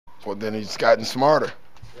Well, then he's gotten smarter.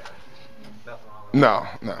 Yeah. Nothing wrong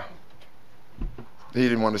with No. He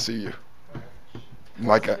didn't want to see you.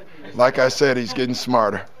 Like I said, he's getting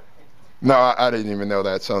smarter. No, I didn't even know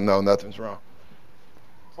that, so no, nothing's wrong.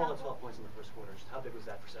 All the 12 points in the first quarter. How big was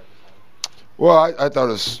that for setting the tone? Well, I thought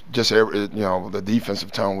it was just the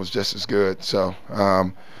defensive tone was just as good. So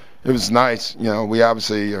it was nice. We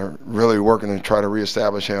obviously are really working to try to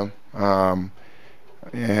reestablish him.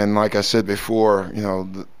 And like I said before,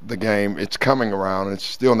 the game, it's coming around. It's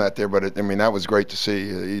still not there, but that was great to see.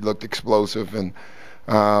 He looked explosive, and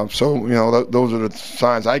those are the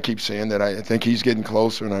signs I keep seeing that I think he's getting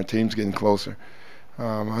closer and our team's getting closer.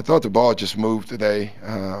 I thought the ball just moved today.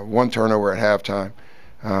 One turnover at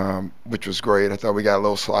halftime, which was great. I thought we got a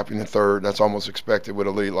little sloppy in the third. That's almost expected with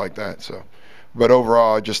a lead like that. So, but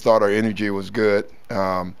overall, I just thought our energy was good,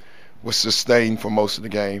 was sustained for most of the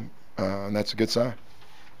game, and that's a good sign.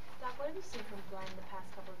 Doc, what have you seen from Glenn the past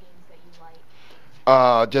couple of games that you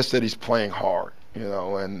like? Just that he's playing hard,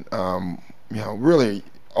 and really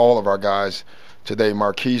all of our guys today.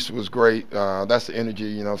 Marquise was great. That's the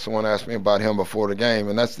energy. Someone asked me about him before the game,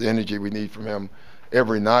 and that's the energy we need from him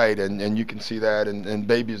every night, and you can see that. And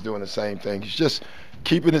Baby is doing the same thing. He's just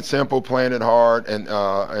keeping it simple, playing it hard,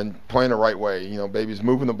 and playing the right way. Baby's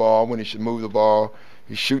moving the ball when he should move the ball.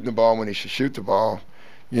 He's shooting the ball when he should shoot the ball.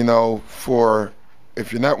 For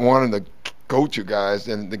if you're not one of the go-to guys,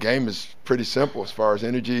 then the game is pretty simple as far as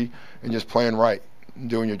energy and just playing right and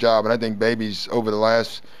doing your job. And I think Baby's over the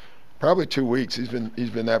last probably 2 weeks, he's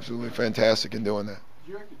been absolutely fantastic in doing that.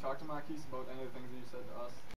 Did you actually talk to Marquise about any of the things that you said